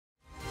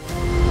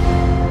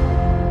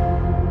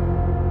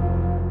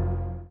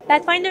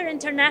Pathfinder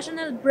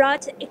International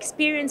brought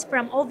experience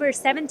from over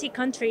 70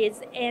 countries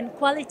in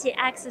quality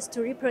access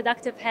to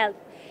reproductive health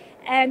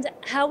and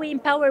how we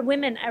empower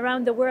women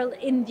around the world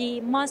in the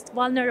most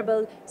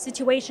vulnerable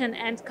situation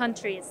and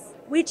countries.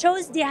 We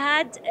chose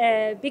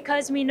DIHAD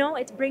because we know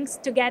it brings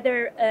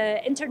together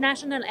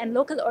international and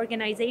local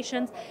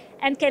organizations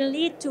and can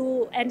lead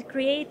to and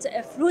create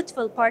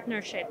fruitful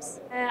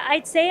partnerships.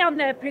 I'd say on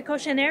the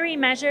precautionary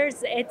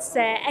measures, it's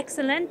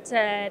excellent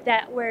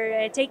that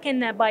were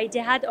taken by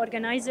DIHAD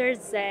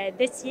organizers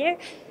this year.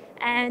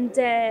 And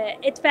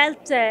it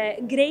felt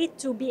great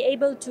to be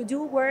able to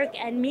do work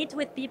and meet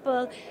with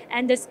people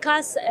and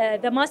discuss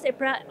the most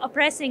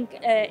oppressing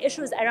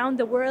issues around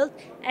the world,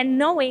 and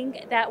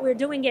knowing that we're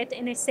doing it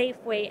in a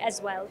safe way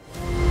as well.